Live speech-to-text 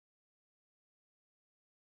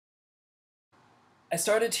I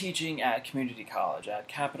started teaching at community college, at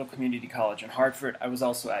Capital Community College in Hartford. I was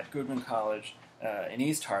also at Goodwin College in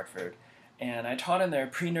East Hartford, and I taught in their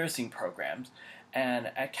pre-nursing programs.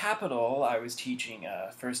 And at Capital, I was teaching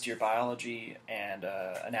first-year biology and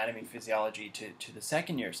anatomy and physiology to the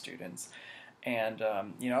second-year students. And,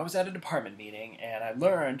 I was at a department meeting, and I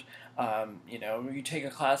learned, you take a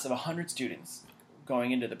class of 100 students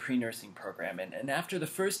going into the pre-nursing program, and after the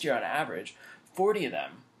first year on average, 40 of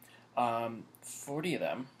them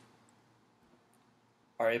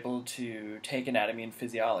are able to take anatomy and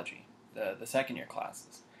physiology, the second year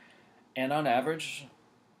classes. And on average,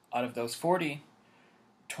 out of those 40,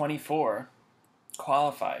 24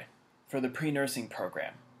 qualify for the pre-nursing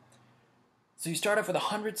program. So you start off with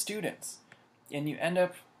 100 students, and you end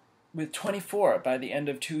up with 24 by the end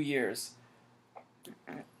of 2 years.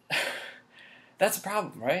 That's a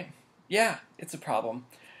problem, right? Yeah, it's a problem.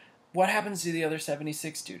 What happens to the other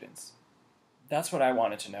 76 students? That's what I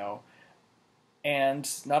wanted to know. And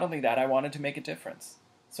not only that, I wanted to make a difference.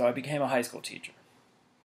 So I became a high school teacher.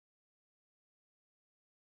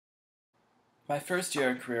 My first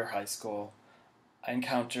year at Career High School, I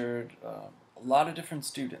encountered a lot of different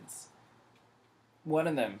students. One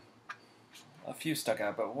of them, a few stuck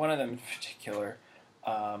out, but one of them in particular,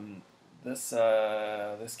 this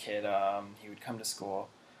kid, he would come to school,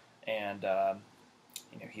 and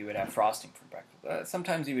he would have frosting for breakfast.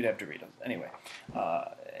 Sometimes he would have Doritos. Anyway,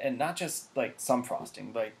 and not just like some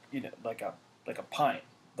frosting, like like a pint,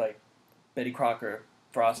 like Betty Crocker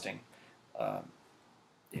frosting,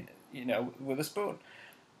 with a spoon.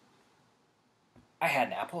 I had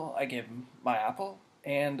an apple. I gave him my apple,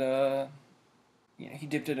 and he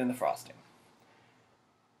dipped it in the frosting.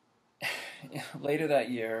 Later that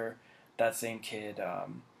year, that same kid,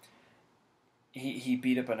 he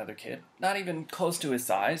beat up another kid, not even close to his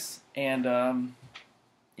size, and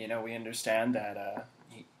we understand that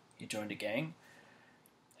he joined a gang,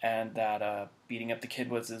 and that beating up the kid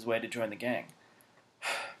was his way to join the gang.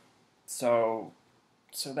 So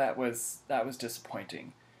that was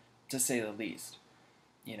disappointing, to say the least.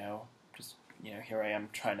 Here I am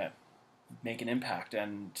trying to make an impact,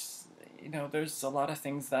 and there's a lot of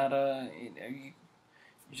things that you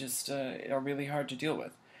just are really hard to deal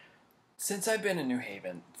with. Since I've been in New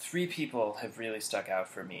Haven, 3 people have really stuck out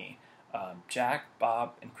for me. Jack,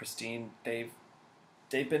 Bob, and Christine. They've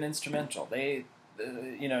been instrumental. They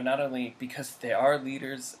not only because they are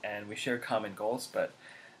leaders and we share common goals, but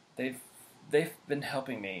they've been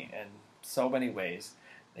helping me in so many ways.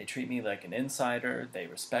 They treat me like an insider. They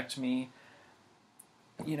respect me.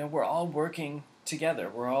 We're all working together.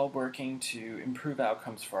 We're all working to improve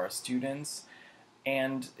outcomes for our students,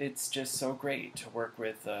 and it's just so great to work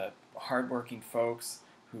with hardworking folks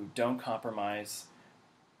who don't compromise,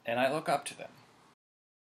 and I look up to them.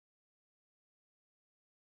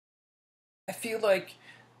 I feel like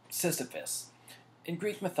Sisyphus. In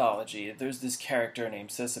Greek mythology, there's this character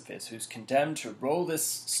named Sisyphus who's condemned to roll this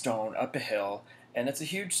stone up a hill, and it's a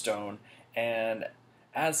huge stone, and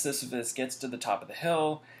as Sisyphus gets to the top of the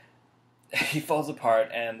hill, he falls apart,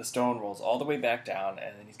 and the stone rolls all the way back down,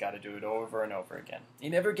 and then he's got to do it over and over again. He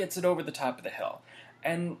never gets it over the top of the hill.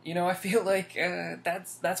 And, I feel like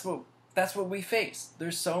that's what we face.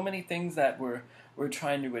 There's so many things that we're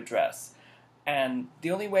trying to address. And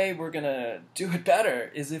the only way we're going to do it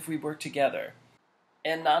better is if we work together.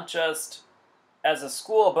 And not just as a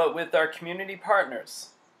school, but with our community partners.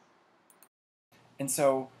 And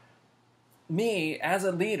so, me, as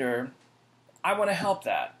a leader, I want to help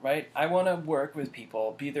that, right? I want to work with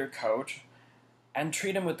people, be their coach, and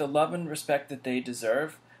treat them with the love and respect that they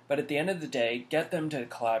deserve, but at the end of the day, get them to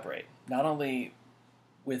collaborate, not only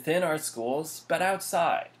within our schools, but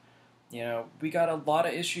outside. We got a lot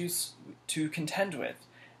of issues to contend with,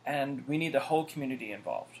 and we need the whole community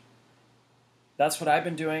involved. That's what I've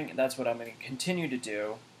been doing, that's what I'm going to continue to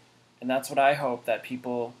do, and that's what I hope that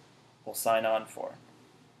people will sign on for.